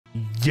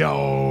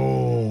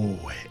Yo,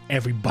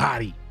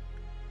 everybody,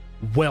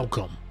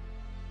 welcome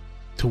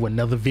to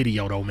another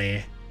video though,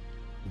 man.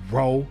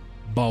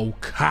 Robo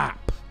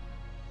Cop,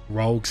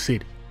 Rogue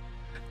City.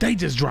 They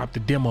just dropped the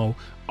demo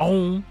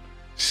on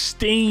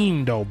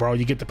Steam though, bro.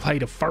 You get to play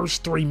the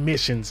first 3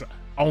 missions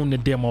on the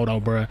demo though,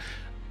 bro.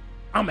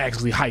 I'm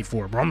actually hyped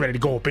for it, bro. I'm ready to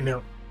go up in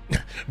there,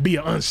 be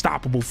an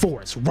unstoppable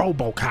force.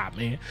 Robo Cop,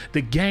 man.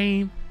 The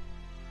game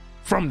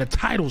from the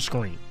title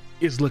screen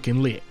is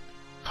looking lit.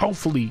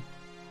 Hopefully,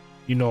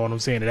 you know what I'm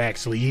saying, it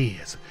actually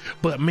is.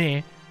 But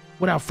man,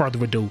 without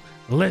further ado,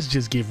 let's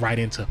just get right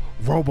into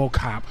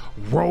RoboCop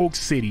Rogue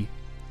City.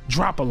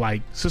 Drop a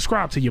like,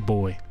 subscribe to your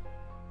boy,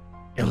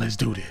 and let's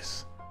do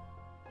this.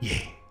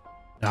 Yeah.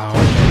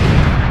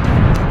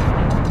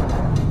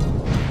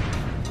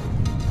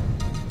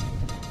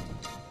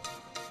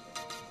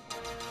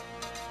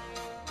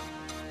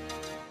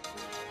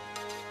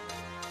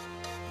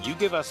 You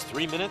give us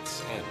 3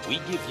 minutes, and we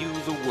give you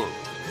the world.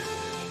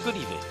 Good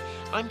evening.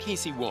 I'm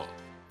Casey Wong.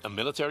 A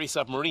military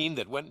submarine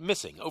that went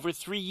missing over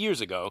 3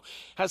 years ago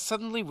has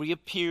suddenly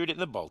reappeared in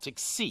the Baltic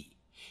Sea.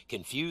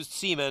 Confused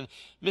seamen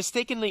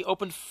mistakenly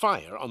opened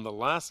fire on the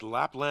last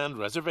Lapland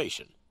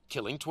reservation,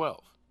 killing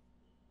 12.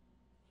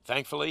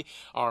 Thankfully,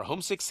 our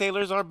homesick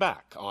sailors are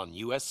back on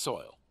U.S.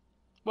 soil.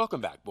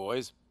 Welcome back,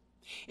 boys.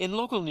 In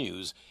local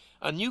news,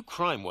 a new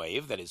crime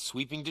wave that is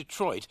sweeping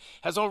Detroit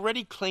has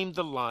already claimed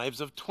the lives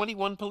of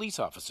 21 police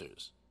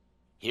officers.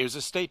 Here's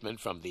a statement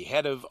from the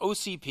head of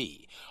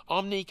OCP,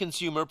 Omni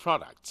Consumer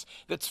Products,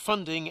 that's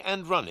funding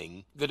and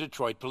running the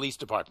Detroit Police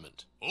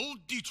Department.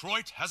 Old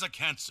Detroit has a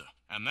cancer,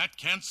 and that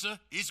cancer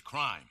is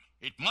crime.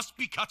 It must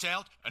be cut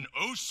out, and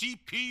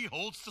OCP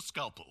holds the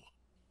scalpel.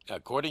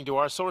 According to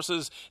our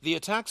sources, the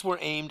attacks were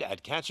aimed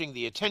at catching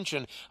the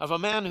attention of a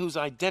man whose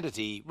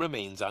identity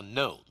remains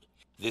unknown.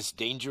 This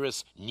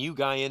dangerous new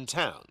guy in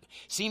town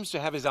seems to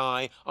have his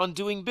eye on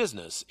doing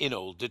business in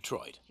old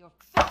Detroit. Your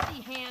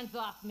filthy hands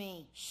off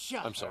me.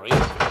 Shut I'm sorry.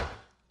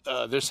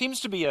 There seems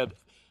to be a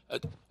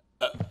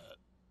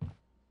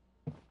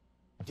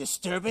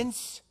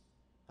disturbance?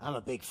 I'm a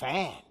big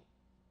fan.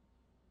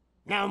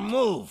 Now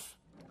move.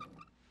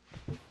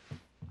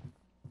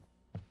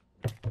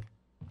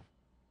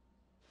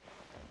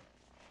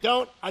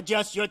 Don't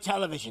adjust your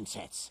television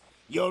sets.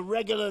 Your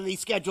regularly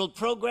scheduled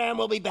program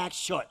will be back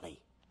shortly.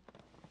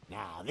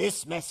 Now,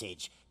 this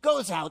message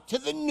goes out to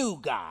the new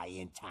guy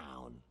in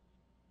town.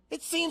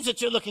 It seems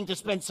that you're looking to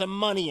spend some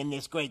money in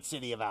this great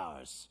city of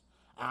ours.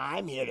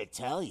 I'm here to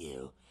tell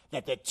you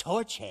that the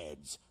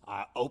Torchheads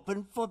are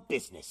open for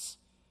business.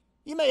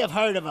 You may have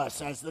heard of us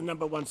as the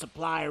 #1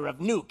 supplier of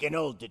nuke in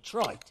old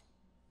Detroit.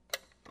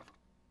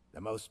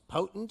 The most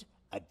potent,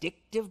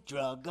 addictive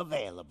drug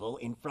available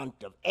in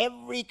front of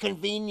every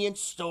convenience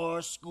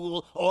store,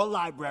 school, or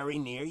library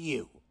near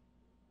you.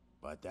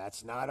 But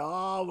that's not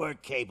all we're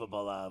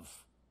capable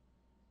of.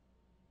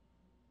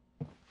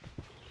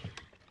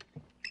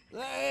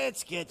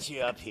 Let's get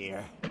you up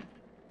here.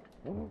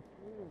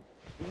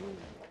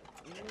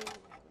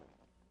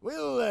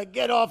 We'll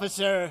get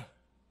Officer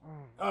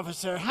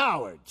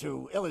Howard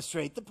to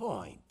illustrate the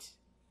point.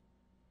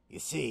 You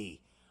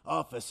see,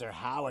 Officer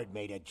Howard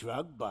made a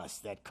drug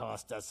bust that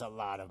cost us a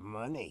lot of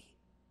money.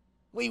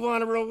 We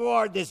want to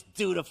reward this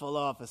dutiful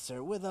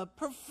officer with a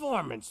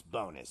performance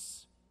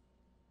bonus.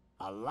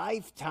 A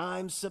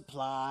lifetime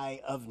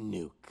supply of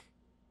nuke.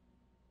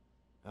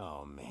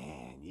 Oh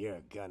man,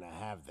 you're gonna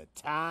have the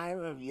time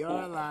of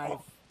your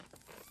life.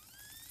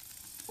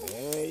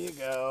 There you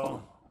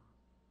go.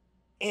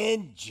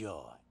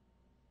 Enjoy.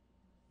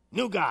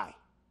 New guy,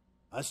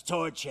 us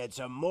Torchheads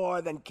are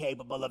more than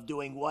capable of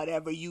doing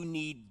whatever you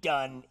need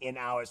done in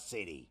our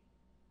city.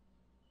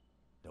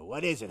 So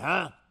what is it,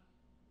 huh?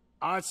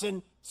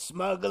 Arson,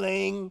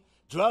 smuggling,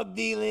 drug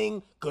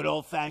dealing, good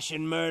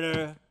old-fashioned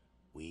murder.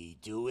 We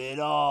do it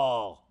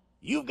all.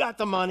 You've got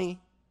the money,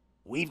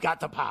 we've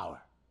got the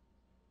power.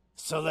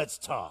 So let's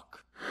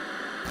talk.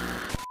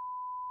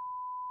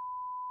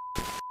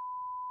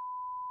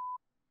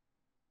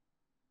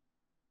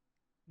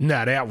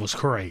 Now that was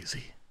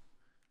crazy.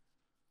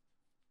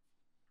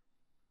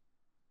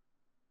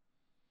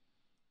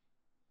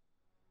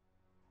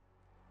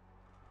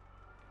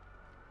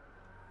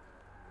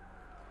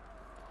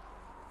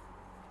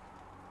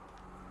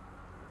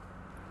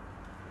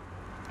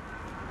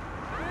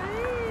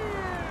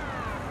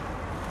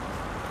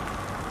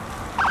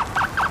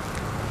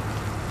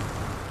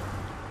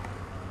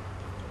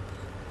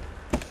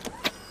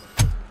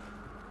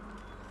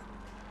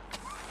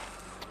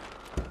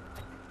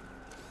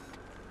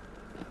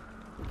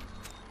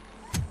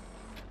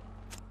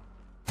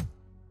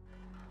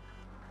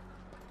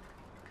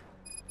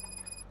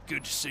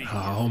 Good to see you.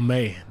 Oh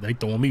man, they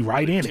throwing me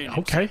right in it.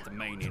 Okay. The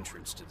main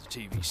entrance to the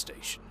TV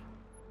station.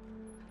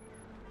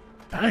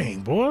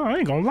 Dang, boy, I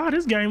ain't gonna lie,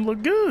 this game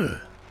look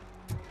good.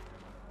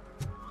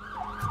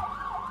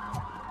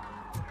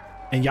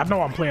 And y'all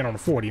know I'm playing on the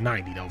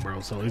 4090 though,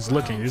 bro. So it's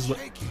looking,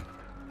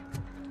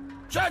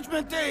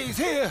 Judgment Day is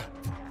here.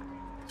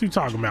 What you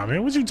talking about,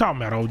 man? What you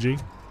talking about, OG?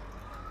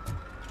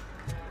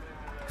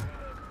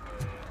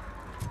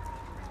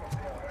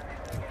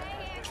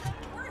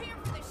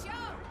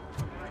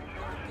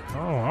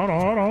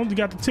 You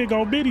got the tick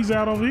old bitties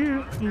out over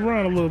here. You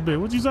run a little bit.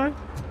 What'd you say?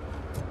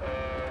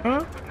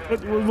 Huh?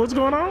 What's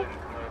going on?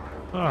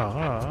 Oh, all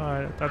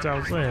right. I thought y'all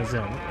was saying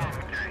something.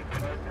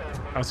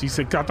 I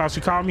thought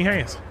she called me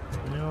handsome.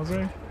 You know what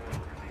I'm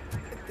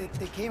saying?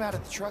 They came out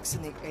of the trucks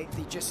and they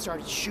just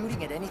started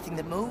shooting at anything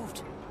that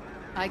moved.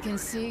 I can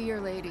see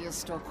your lady is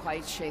still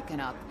quite shaken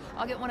up.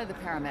 I'll get one of the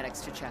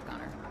paramedics to check on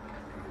her.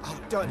 Oh,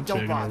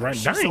 don't bother. Right.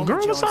 She's Dang, only girl,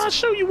 what jealous. size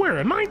shoe you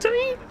wearing?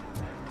 19?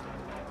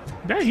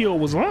 That heel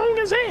was long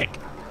as heck.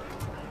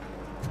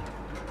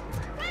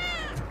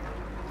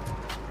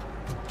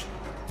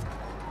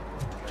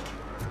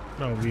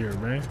 Over here,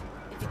 man.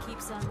 If it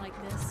keeps on like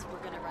this, we're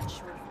gonna run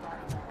short of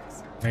body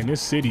bags. Man, this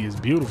city is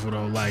beautiful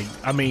though. Like,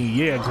 I mean,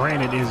 yeah,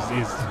 granted, is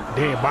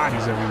dead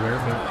bodies everywhere,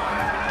 but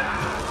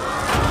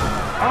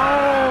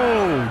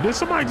oh, did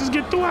somebody just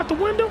get through out the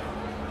window?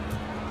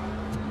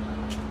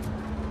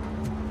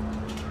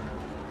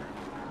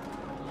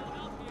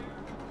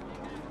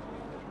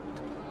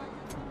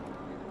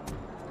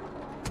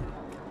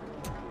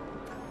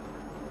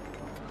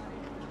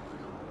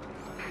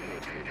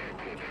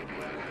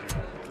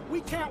 We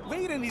can't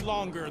wait any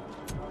longer.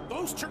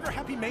 Those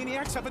trigger-happy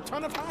maniacs have a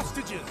ton of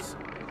hostages.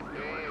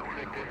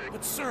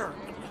 But sir...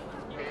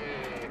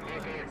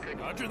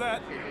 Roger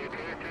that.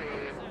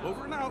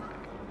 Over and out.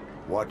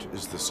 What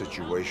is the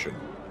situation?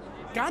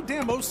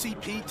 Goddamn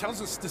OCP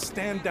tells us to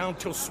stand down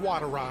till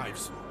SWAT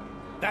arrives.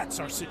 That's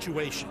our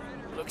situation.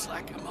 Looks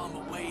like I'm on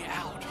my way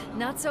out.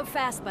 Not so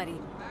fast, buddy.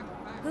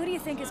 Who do you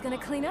think is gonna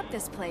clean up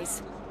this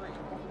place?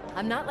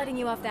 I'm not letting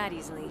you off that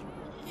easily.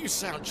 You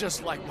sound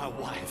just like my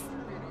wife.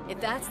 If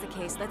that's the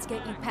case, let's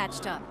get you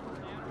patched up.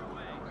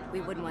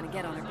 We wouldn't want to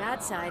get on her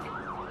bad side.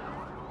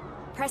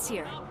 Press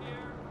here.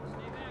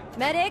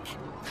 Medic!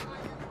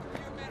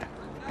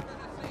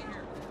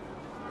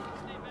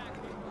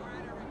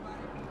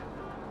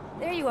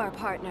 There you are,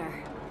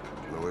 partner.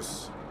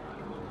 Lewis?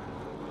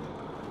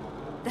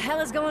 The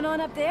hell is going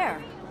on up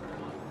there?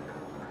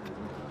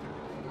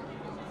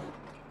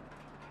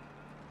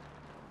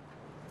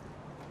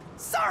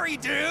 Sorry,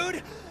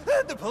 dude.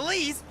 The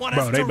police want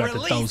Bro, us they to about to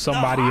release throw the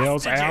somebody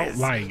else out. hostages.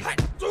 Like,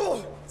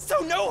 So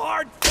no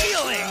hard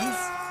feelings.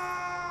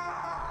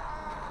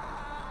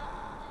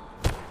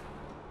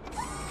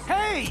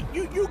 Hey,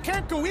 you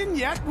can't go in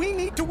yet. We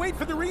need to wait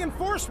for the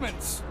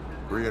reinforcements.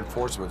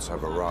 Reinforcements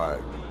have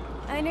arrived.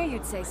 I knew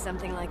you'd say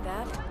something like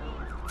that.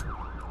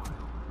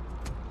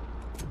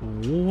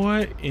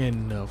 what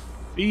in the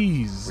We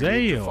need to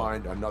Fizel?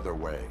 find another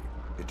way.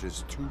 It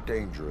is too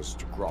dangerous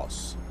to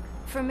cross.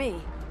 For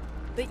me.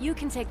 But you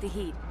can take the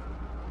heat.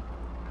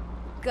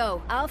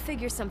 Go, I'll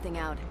figure something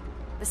out.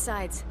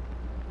 Besides,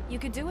 you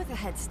could do with a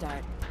head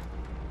start.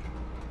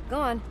 Go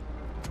on.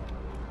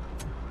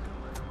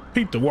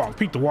 Peep the walk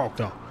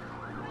though.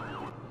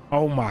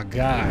 Oh my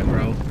God,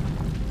 bro.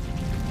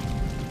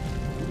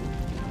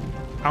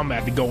 I'm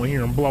about to go in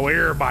here and blow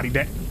everybody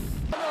that.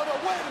 No,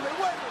 wait a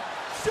minute.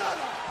 Shut up.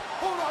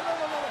 Hold on,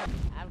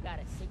 no. I've got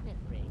a signet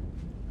ring.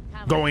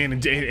 Go in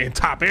and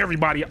top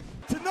everybody up.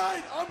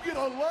 Tonight, I'm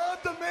gonna learn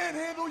to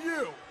manhandle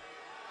you.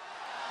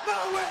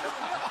 No, wait.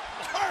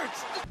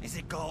 Hurts. Is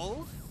it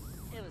gold?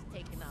 It was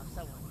taken off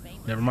someone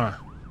famous. Never mind.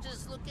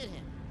 Just look at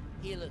him.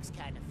 He looks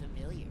kind of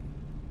familiar.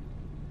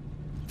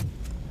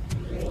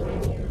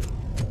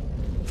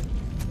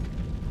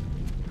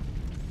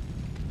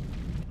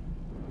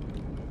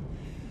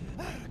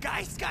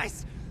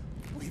 Guys,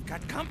 we've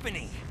got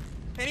company.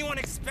 Anyone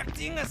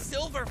expecting a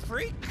silver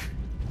freak?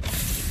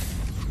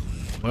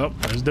 Well,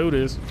 let's do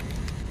this.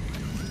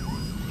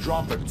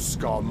 Drop it,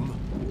 scum.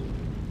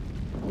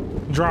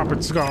 Drop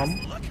it,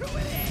 scum.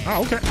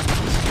 Oh, okay.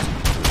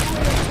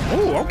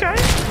 Oh, okay.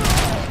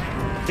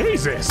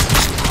 Jesus.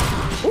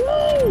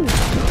 Ooh.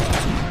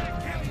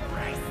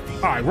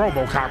 All right,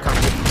 RoboCop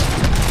coming.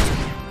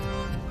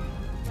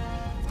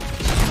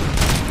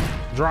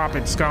 Drop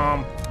it,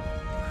 scum.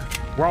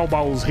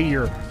 Robo's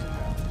here.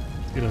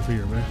 Let's get up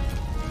here, man.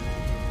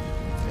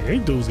 Hey,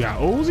 these dudes got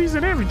Uzis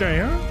and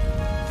everything,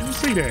 huh? You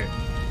see that?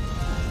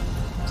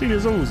 See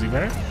this Uzi,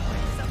 man.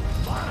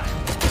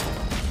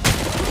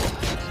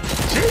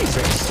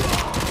 Jesus.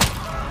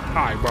 All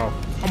right, bro.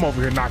 I'm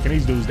over here knocking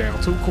these dudes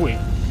down too quick.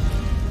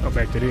 Go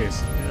back to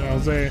this. You know what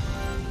I'm saying?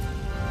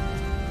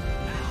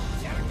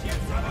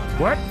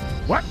 What?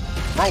 What?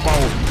 Robo.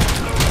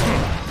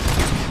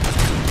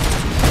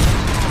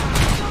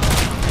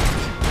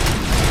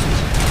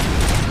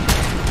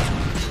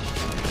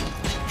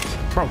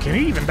 Bro, can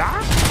he even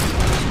die?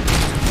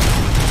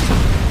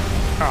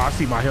 Oh, I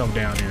see my health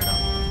down there, though.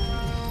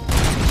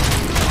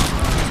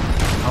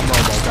 I'm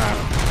RoboCop.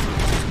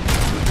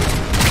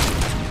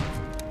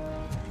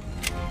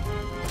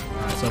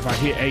 Alright, so if I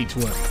hit H,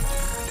 what?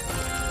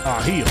 Oh,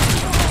 heal.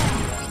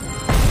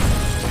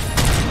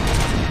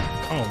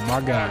 Oh, my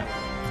God.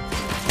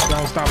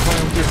 Don't stop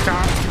playing with this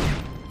cop.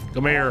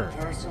 Come here.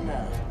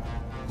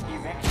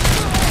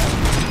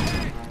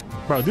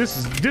 Bro, this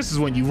is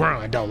when you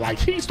run, though. Like,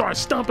 he starts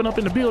stumping up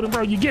in the building,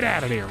 bro. You get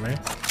out of there, man.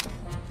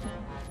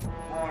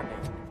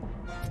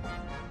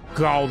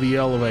 Call the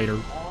elevator.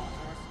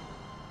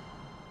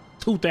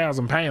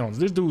 2,000 pounds.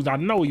 This dude, I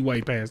know he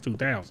weighed past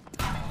 2,000.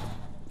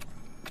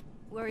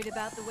 Worried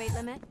about the weight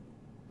limit?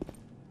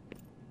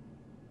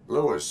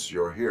 Lewis,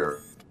 you're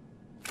here.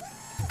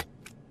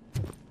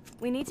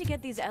 We need to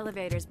get these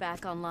elevators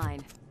back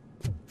online.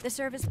 The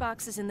service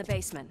box is in the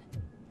basement.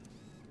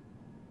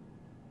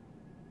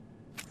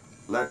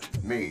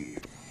 Let me.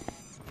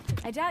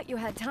 I doubt you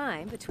had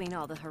time between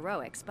all the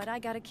heroics, but I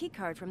got a key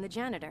card from the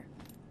janitor.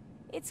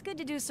 It's good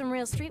to do some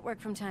real street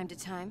work from time to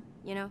time,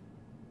 you know?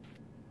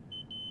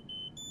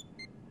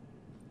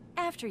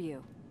 After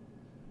you.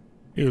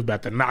 He was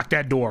about to knock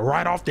that door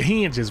right off the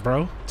hinges,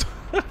 bro.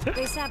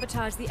 They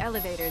sabotaged the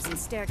elevators and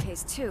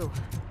staircase too.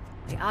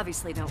 They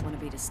obviously don't want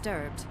to be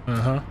disturbed.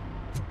 Uh-huh.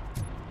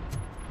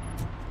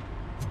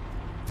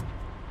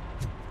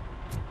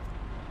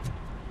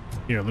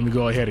 Here, let me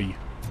go ahead of you.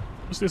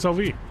 What's this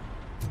over here?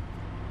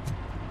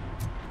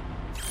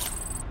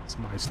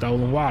 Somebody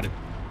stolen wallet.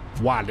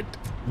 Wallet.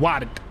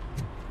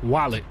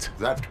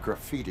 That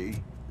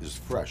graffiti is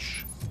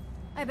fresh.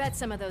 I bet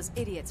some of those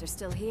idiots are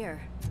still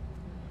here.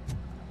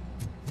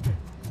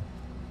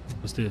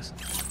 What's this?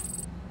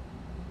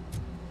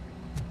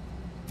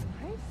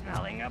 I'm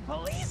smelling a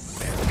police.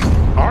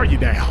 Are you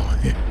now?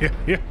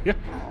 Yeah.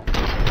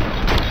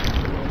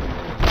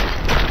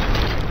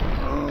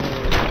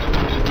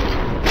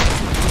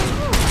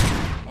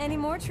 Any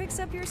more tricks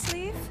up your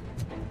sleeve?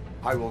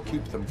 I will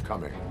keep them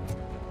coming.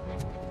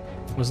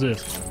 What's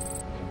this?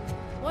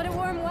 What a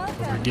warm welcome.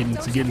 We're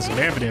getting some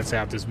evidence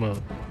out this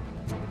month.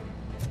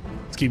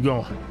 Let's keep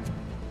going.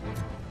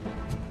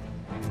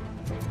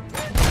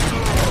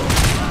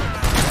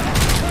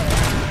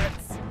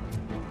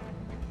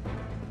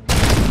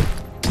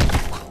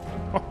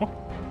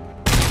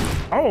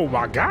 Oh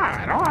my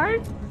God! All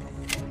right.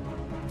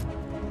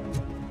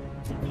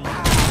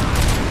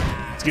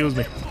 Excuse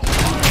me.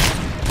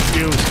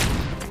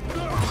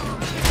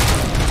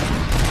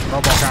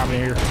 Robocop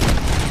in here.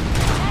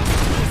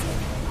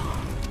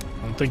 I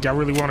don't think y'all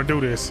really want to do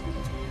this.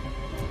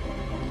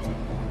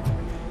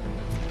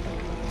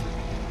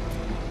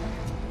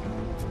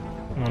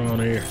 What's going on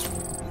here?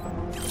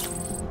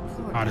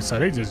 Oh, so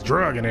they just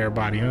drugging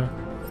everybody, huh?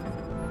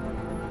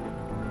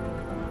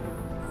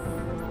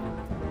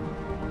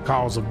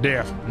 Cause of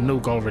death,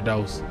 nuke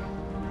overdose.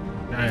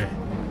 Dang.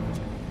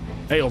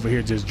 They over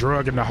here just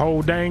drugging the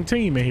whole dang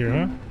team in here,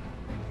 huh?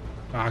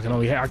 I can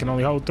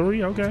only hold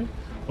 3. Okay.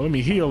 Well, let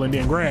me heal and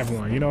then grab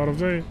one. You know what I'm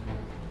saying?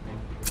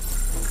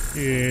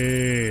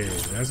 Yeah,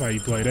 that's how you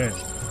play that.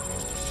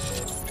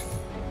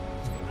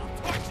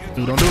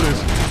 Dude, don't do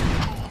this.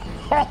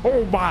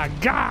 Oh my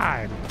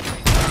God!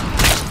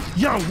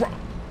 Yo,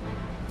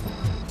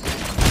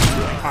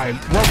 alright,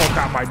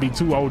 Robocop might be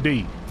too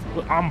OD.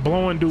 I'm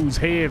blowing dudes'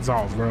 heads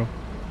off, bro.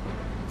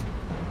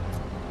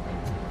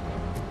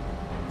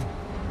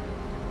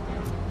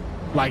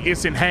 Like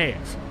it's in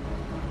half.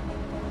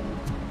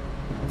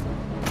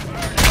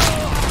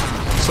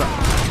 What's up?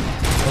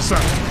 What's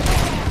up?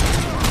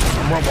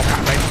 I'm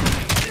Robocop, baby.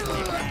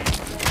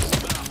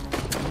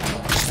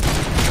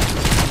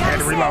 Had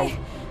to reload.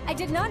 I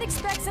did not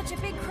expect such a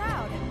big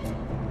crowd.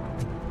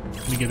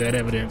 Let me get that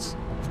evidence.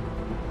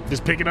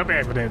 Just picking up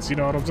evidence, you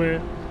know what I'm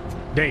saying?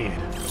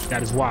 Dead.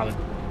 Got his wallet.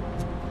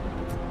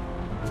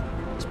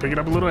 Just picking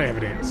up a little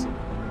evidence.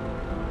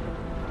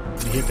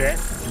 Let me get that.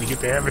 Let me get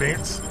the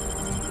evidence.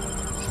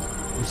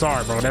 I'm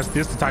sorry, bro.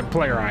 This the type of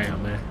player I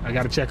am, man. I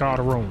gotta check all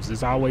the rooms.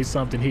 There's always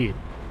something hidden.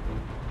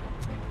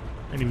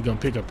 Ain't even gonna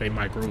pick up that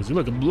micro.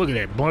 Look at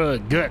that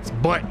blood, guts,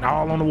 butt,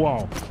 all on the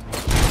wall.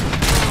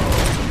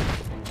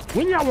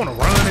 Wouldn't y'all want to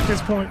run at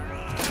this point?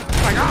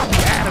 Like, I'll be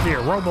out of here.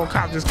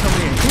 Robocop just come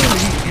in. Clearly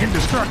he's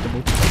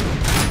indestructible.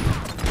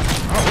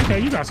 Oh, okay,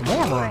 you got some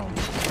armor on. You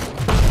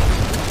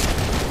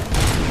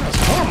got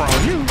some armor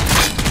on you.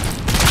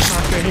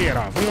 Knock that head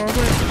off. You know what I'm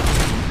saying?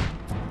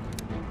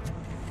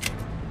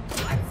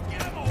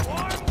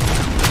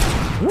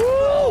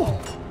 Woo!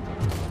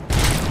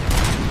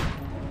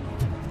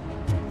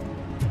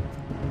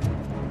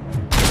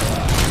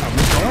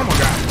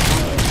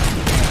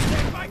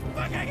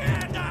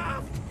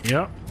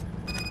 Yep.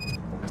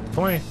 That's the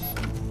plan.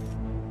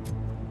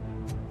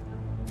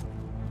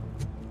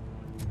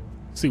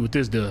 See what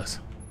this does.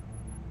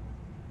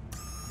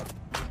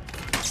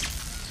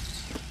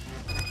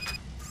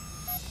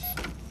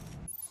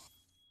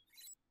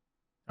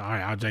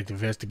 Alright, object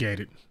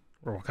investigated.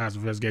 Robocop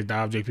investigates the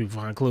object, people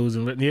find clues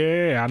and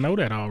yeah, I know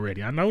that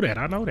already. I know that.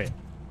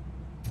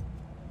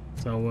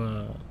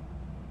 So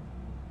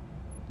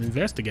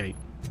investigate.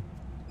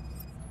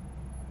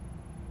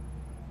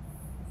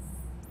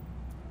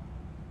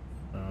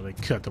 They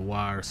cut the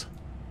wires.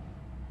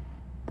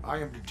 I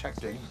am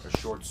detecting a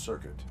short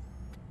circuit.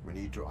 We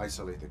need to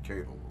isolate the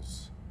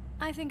cables.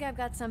 I think I've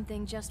got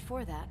something just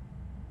for that.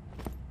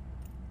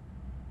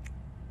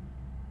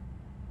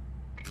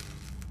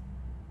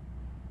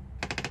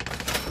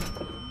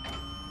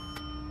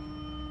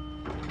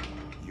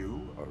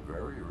 You are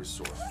very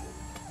resourceful.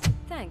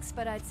 Thanks,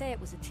 but I'd say it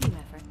was a team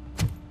effort.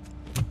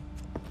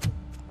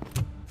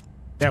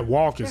 That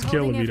walk is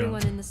killing me, though.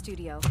 Everyone in the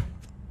studio.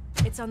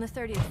 It's on the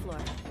 30th floor.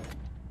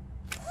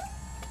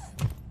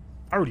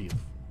 30th.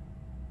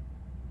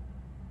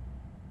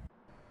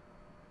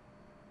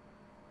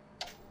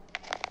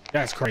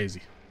 That's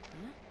crazy.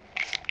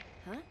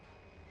 Huh?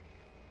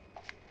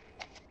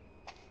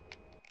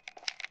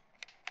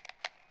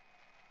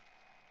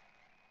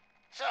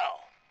 So,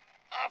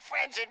 our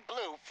friends in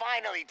blue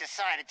finally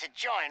decided to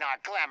join our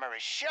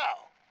glamorous show.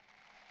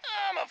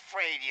 I'm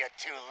afraid you're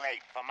too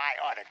late for my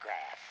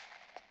autograph.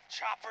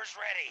 Chopper's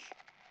ready.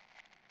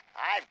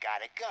 I've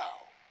got to go,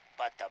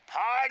 but the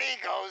party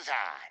goes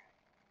on.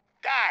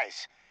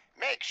 Guys,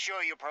 make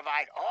sure you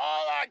provide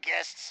all our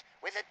guests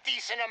with a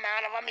decent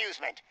amount of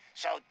amusement,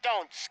 so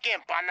don't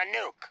skimp on the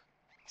nuke.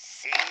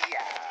 See ya.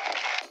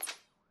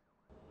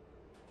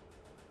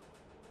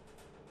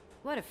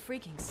 What a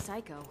freaking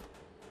psycho.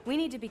 We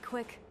need to be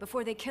quick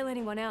before they kill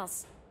anyone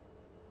else.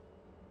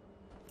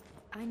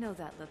 I know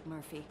that look,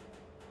 Murphy.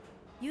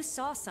 You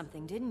saw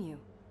something, didn't you?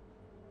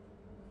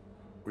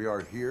 We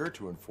are here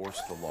to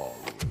enforce the law,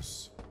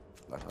 Lewis.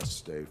 Let us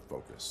stay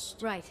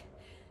focused. Right.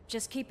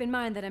 Just keep in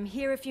mind that I'm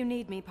here if you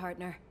need me,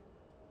 partner.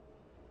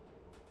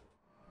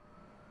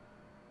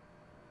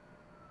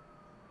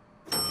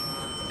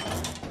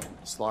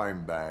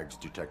 Slime bags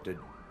detected.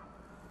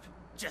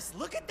 Just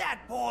look at that,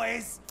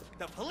 boys!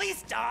 The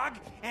police dog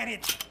and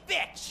its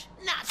bitch!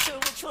 Not sure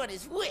which one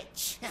is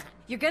which.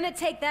 You're gonna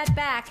take that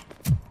back.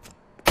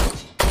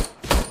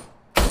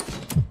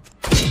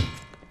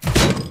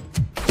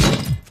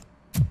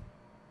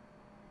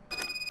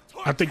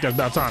 I think that's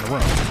about time to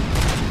run.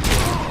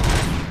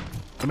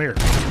 Come here.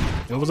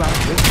 What was that?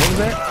 What was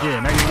that? Yeah,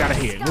 now you got a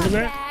head. What was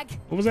that?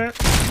 What was that?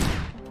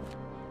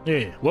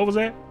 Yeah, what was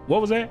that?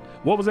 What was that?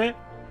 What was that?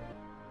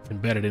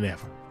 And better than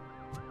ever.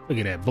 Look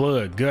at that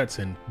blood, guts,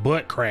 and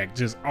butt crack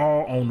just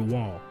all on the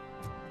wall.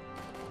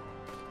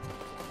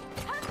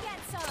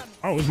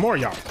 Oh, there's more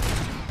y'all.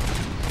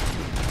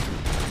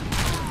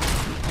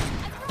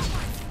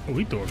 Oh,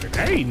 he threw a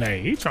grenade now.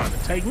 He trying to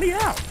take me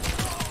out.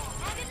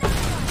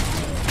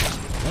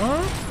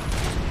 Huh?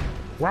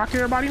 Rock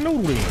everybody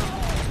noodle in.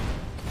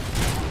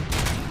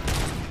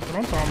 What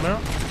I'm talking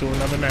about? Do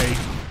another nade.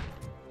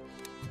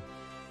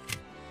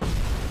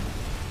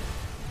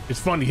 It's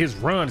funny, his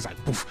run is like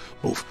boof,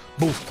 boof,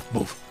 boof,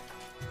 boof.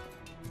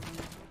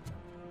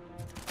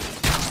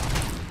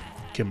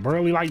 Can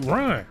barely like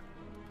run.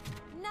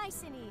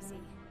 Nice and easy.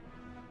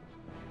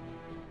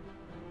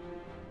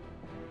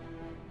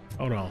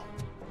 Hold on.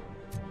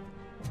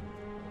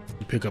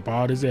 You pick up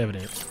all this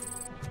evidence.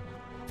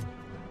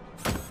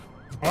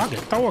 Oh, I can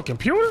throw a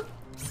computer?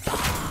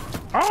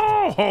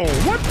 Oh,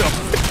 what the?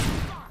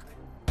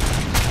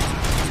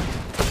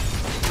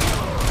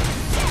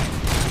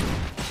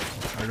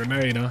 A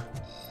grenade, huh?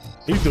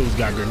 These dudes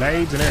got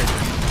grenades and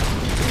everything.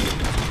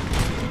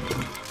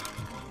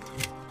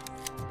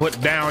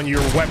 Put down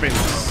your weapons.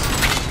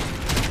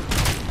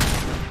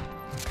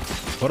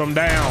 Put them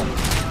down.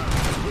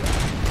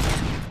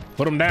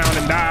 Put them down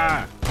and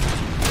die.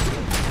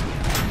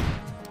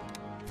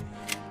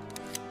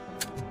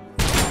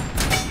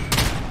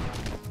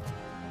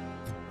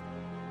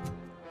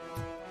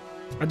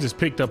 I just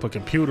picked up a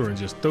computer and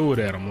just threw it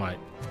at him like,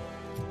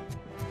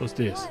 what's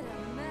this?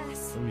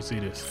 Let me see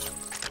this.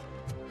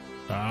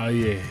 Oh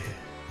yeah.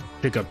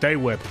 Pick up their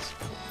weapons.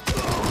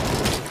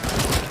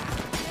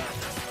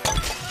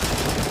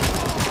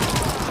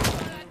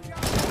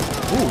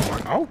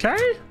 Ooh,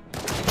 okay.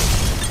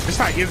 It's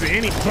like, is there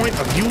any point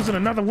of using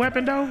another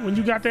weapon though when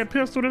you got that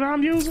pistol that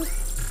I'm using?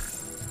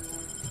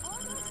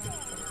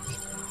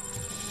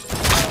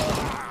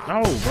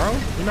 No, bro,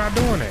 we're not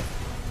doing that.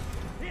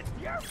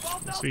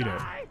 See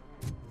that?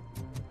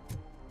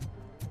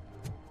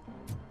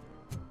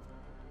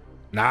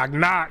 Knock,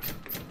 knock.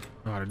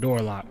 Oh, the door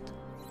locked.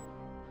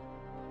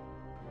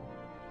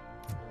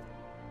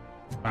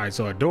 All right,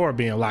 so a door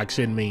being locked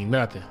shouldn't mean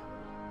nothing.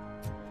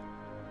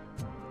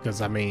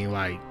 Because, I mean,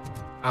 like,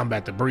 I'm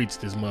about to breach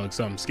this mug,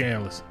 something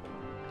scandalous.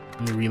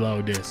 Let me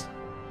reload this.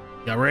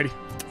 Y'all ready?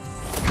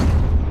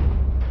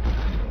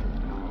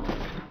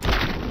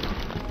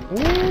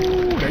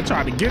 Ooh, they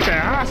tried to get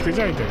that hostage,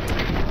 ain't they?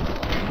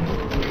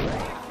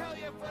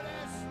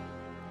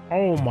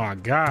 Oh my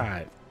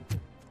God.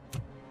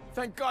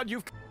 Thank God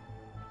you've...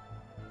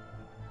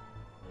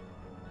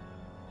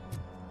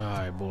 All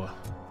right, boy.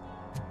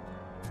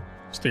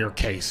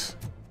 Staircase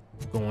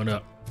going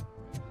up.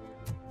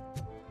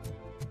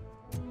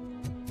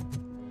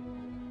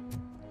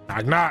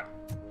 Knock, knock.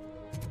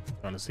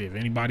 Trying to see if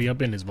anybody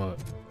up in this mug.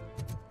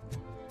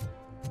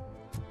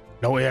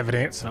 No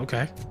evidence.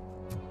 Okay.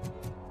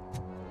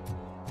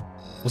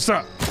 What's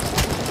up?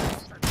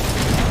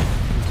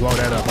 Blow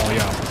that up on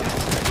y'all.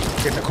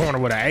 Hit the corner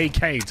with an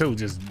AK too,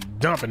 just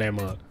dumping that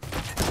mug.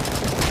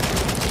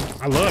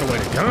 I love the way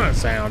the gun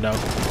sound though.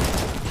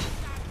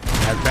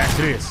 Now back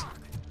to this.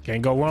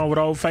 Can't go wrong with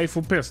old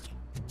faithful pistol.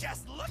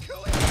 Just look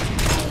who it is.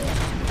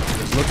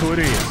 Just look who it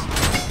is.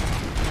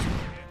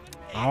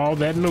 All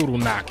that noodle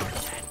knocking.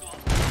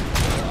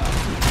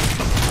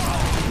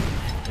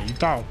 And you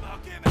thought.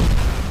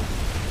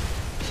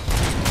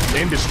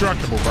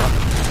 Indestructible, bro.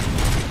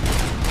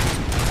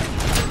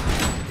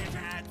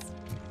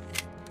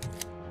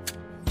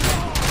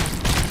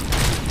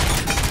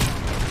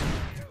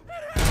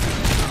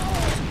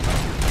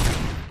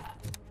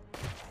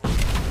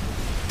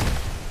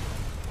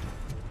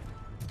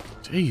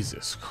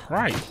 Jesus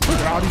Christ. Look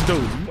at all these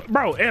dudes.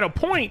 Bro, at a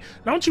point,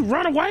 don't you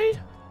run away?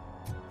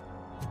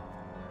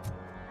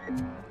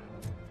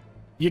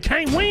 You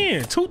can't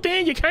win. Too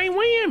thin, you can't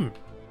win.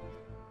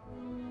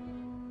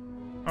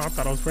 Oh, I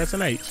thought I was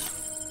pressing H.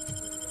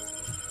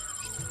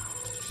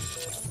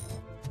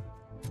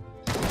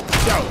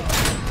 Yo.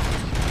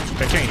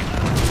 They can't.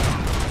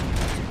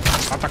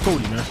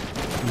 Atakudi, man.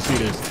 Let me see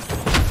this.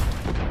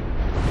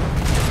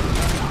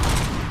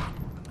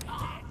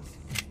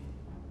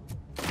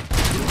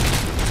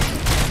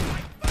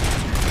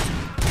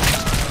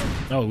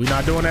 No, we're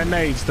not doing that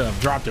nade stuff.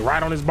 Dropped it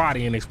right on his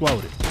body and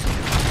exploded.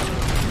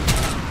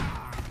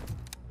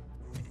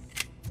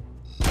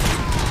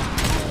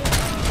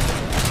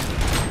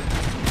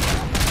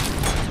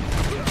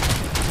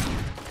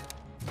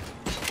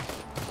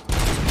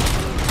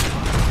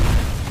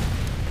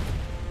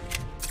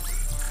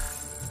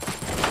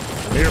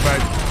 Here,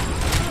 baby.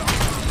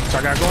 What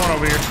I got going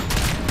over here?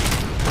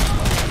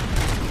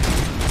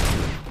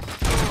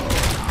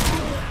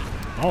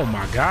 Oh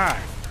my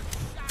God.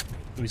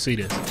 Let me see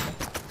this.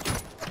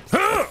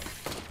 Huh!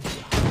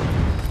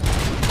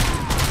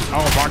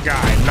 Oh my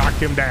God, knocked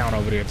him down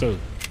over there too.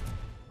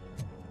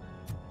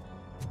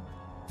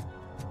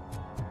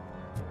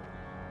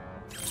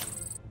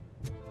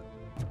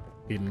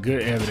 Getting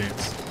good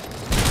evidence.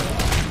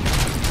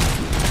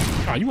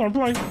 Oh, you wanna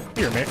play?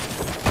 Here, man.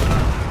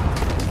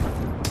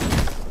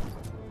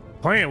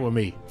 Playing with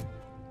me.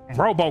 I'm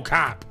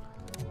RoboCop.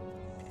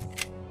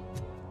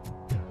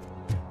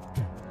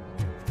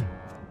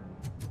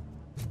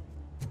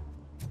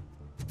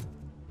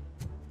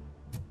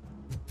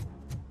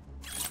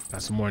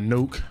 Got some more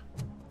nuke.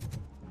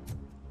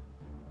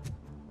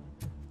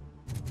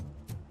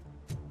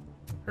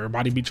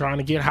 Everybody be trying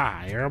to get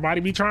high.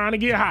 Everybody be trying to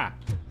get high.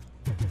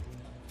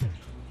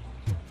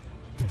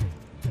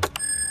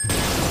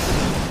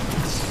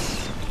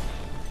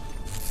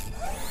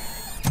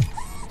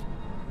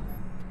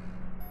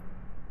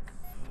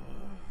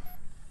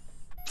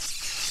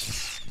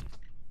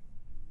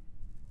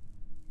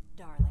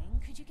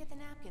 Darling, could you get the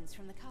napkins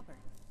from the cupboard?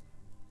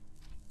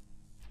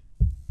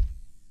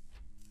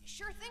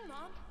 Sure thing,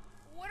 Mom.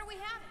 What are we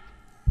having?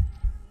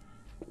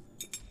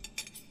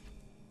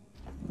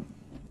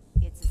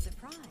 It's a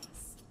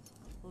surprise.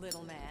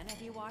 Little man,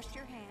 have you washed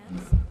your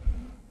hands?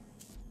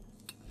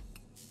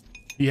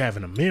 He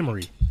having a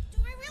memory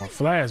or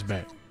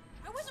flashback.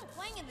 I wasn't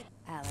playing in the...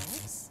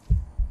 Alex?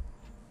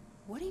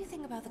 What do you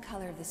think about the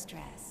color of this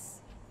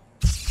dress?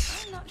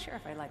 I'm not sure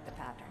if I like the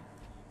pattern.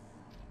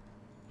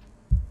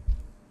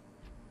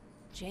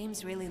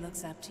 James really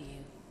looks up to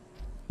you.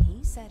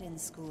 He said in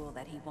school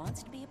that he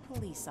wants to be a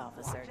police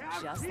officer,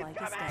 just like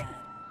his dad.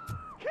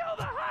 Kill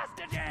the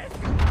hostages!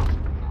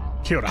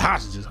 Kill the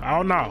hostages?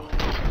 Oh no.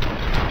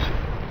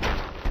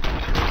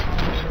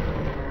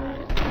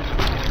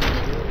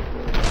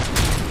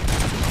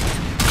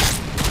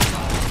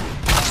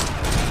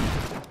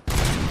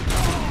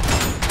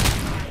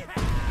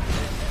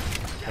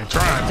 They're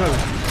trying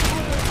to.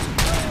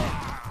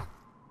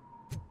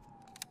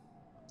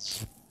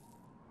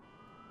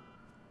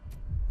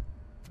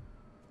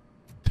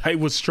 They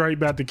was straight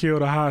about to kill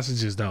the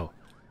hostages though.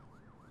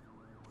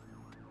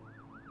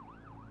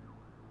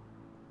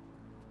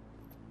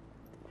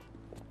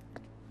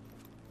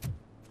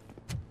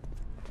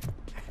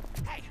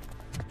 Hey,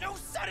 no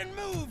sudden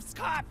moves,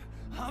 cop!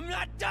 I'm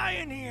not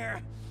dying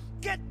here!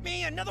 Get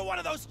me another one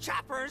of those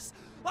choppers,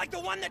 like the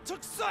one that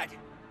took Soot!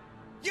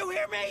 You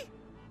hear me?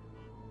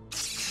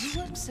 You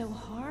work so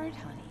hard,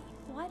 honey.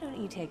 Why don't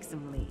you take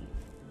some leave?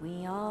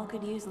 We all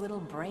could use a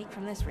little break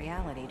from this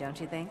reality, don't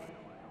you think?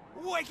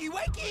 Wakey,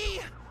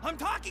 wakey! I'm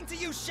talking to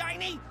you,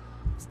 Shiny!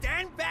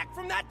 Stand back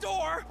from that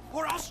door,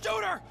 or I'll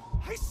shoot her!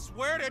 I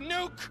swear to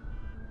nuke!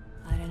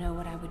 I don't know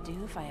what I would do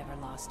if I ever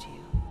lost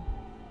you.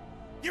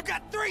 You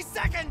got 3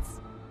 seconds!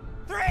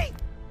 3!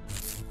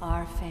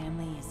 Our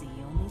family is the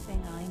only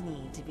thing I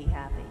need to be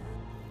happy.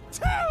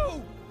 2!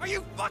 Are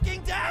you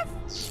fucking deaf?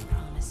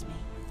 Promise me,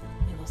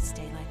 we will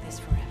stay like this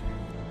forever.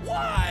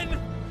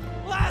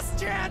 1! Last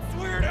chance,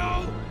 weirdo!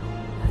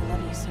 I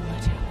love you so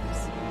much, Alex.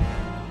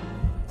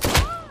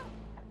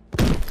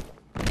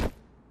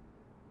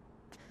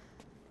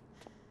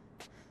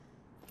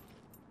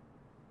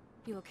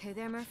 You okay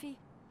there, Murphy?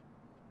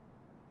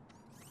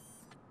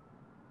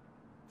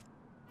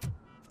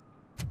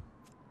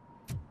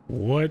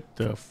 What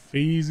the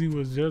feezy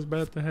was just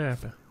about to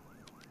happen?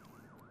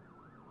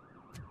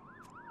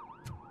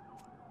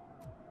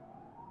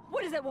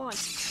 What does it want?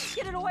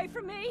 Get it away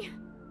from me!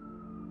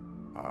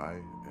 I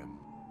am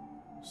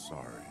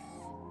sorry.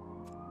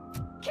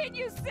 Can't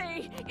you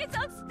see? It's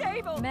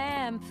unstable!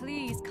 Ma'am,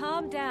 please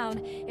calm down.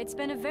 It's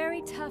been a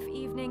very tough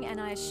evening, and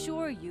I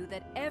assure you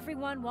that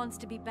everyone wants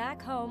to be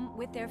back home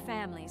with their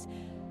families.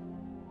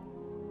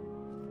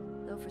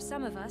 Though for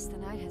some of us, the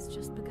night has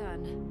just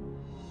begun.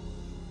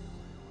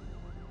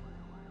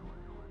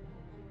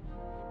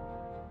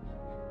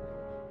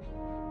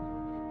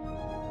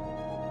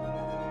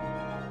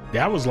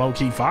 That was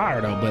low-key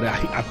fire though, but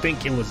I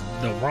think it was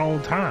the wrong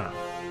time.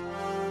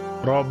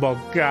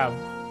 RoboCop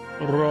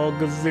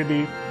Rogue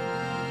City.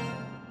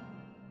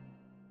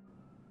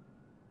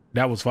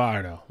 That was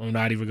fire though. I'm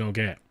not even gonna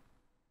cap.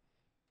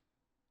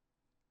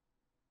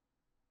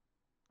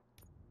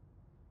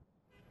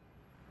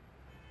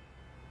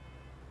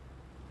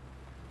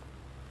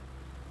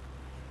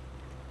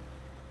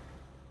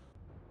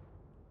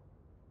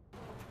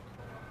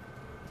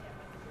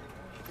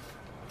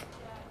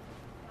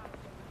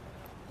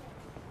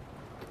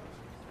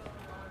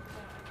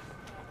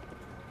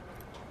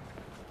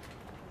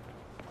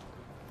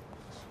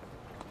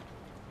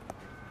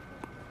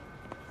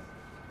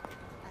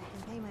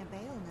 Pay my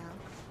bail now.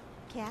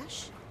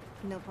 Cash?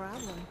 No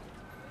problem.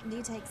 Do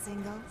you take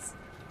singles?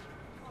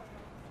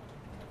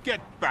 Get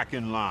back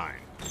in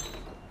line.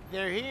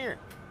 They're here.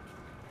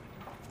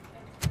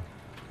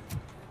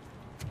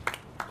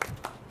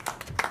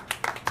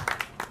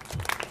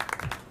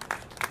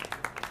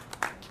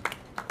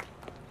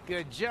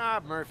 Good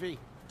job, Murphy.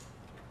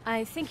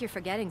 I think you're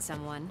forgetting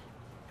someone.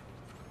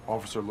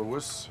 Officer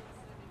Lewis,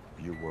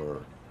 you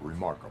were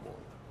remarkable.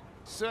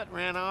 Soot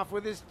ran off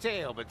with his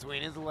tail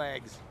between his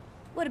legs.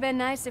 Would have been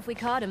nice if we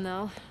caught him,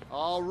 though.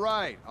 All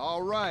right,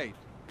 all right.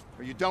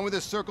 Are you done with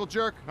this circle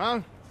jerk,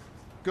 huh?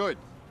 Good.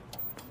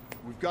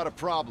 We've got a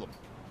problem.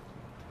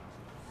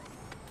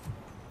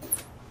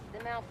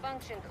 The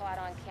malfunction caught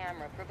on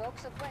camera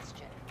provokes a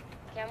question.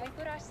 Can we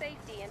put our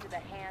safety into the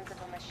hands of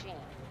a machine?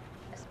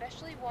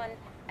 Especially one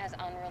as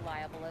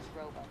unreliable as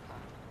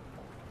RoboCop.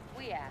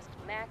 We asked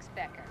Max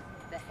Becker,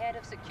 the head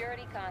of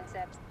security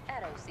concepts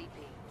at OCP.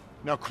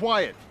 Now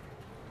quiet!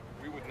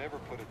 We would never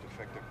put a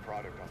defective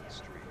product on the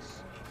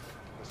streets.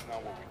 That's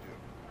not what we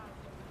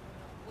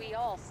do. We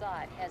all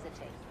saw it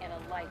hesitate in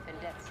a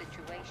life-and-death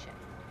situation.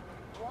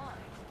 Why?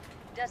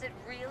 Does it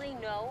really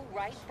know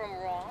right from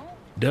wrong?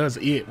 Does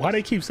it? Why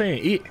they keep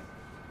saying it?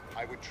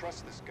 I would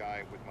trust this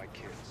guy with my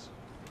kids.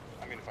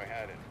 I mean, if I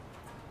had any.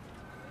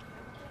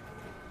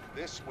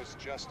 This was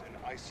just an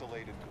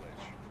isolated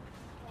glitch.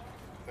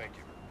 Thank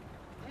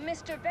you.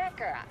 Mr.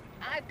 Becker,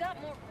 I've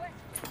got more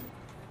questions.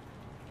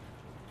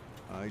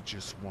 I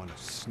just want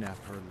to snap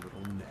her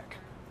little neck.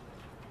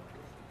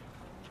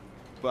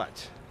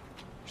 But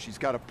she's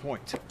got a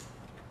point.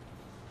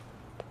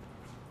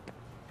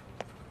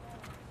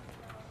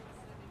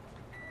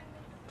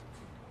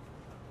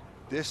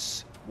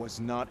 This was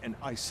not an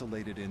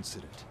isolated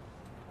incident.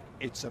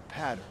 It's a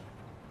pattern.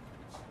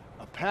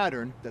 A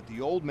pattern that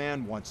the old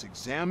man wants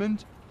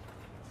examined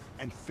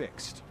and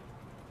fixed.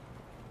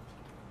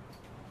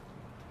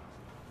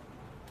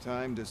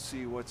 Time to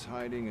see what's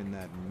hiding in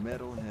that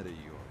metal head of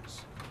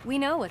yours. We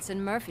know what's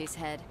in Murphy's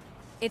head.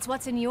 It's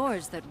what's in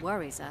yours that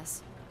worries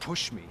us.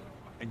 Push me,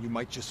 and you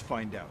might just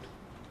find out.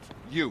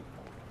 You,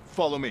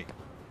 follow me.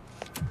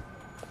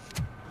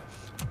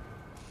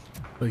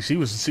 Like she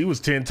was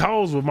 10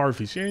 toes with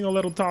Murphy. She ain't gonna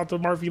let him talk to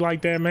Murphy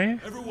like that,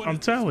 man. I'm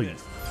telling you.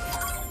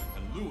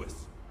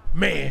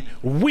 Man,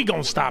 we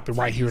gonna stop it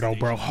right here though,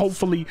 bro.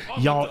 Hopefully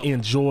y'all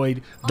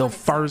enjoyed the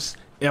first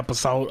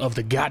episode of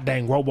the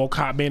goddamn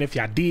RoboCop, man. If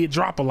y'all did,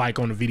 drop a like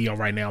on the video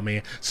right now,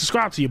 man.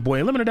 Subscribe to your boy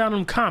and let me know down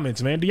in the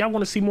comments, man. Do y'all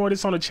want to see more of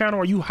this on the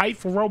channel? Are you hyped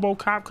for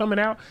RoboCop coming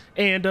out?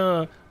 And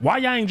why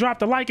y'all ain't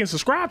dropped a like and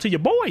subscribe to your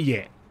boy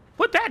yet?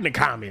 Put that in the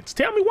comments.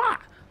 Tell me why.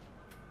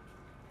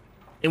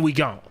 And we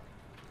gone.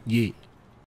 Yeah.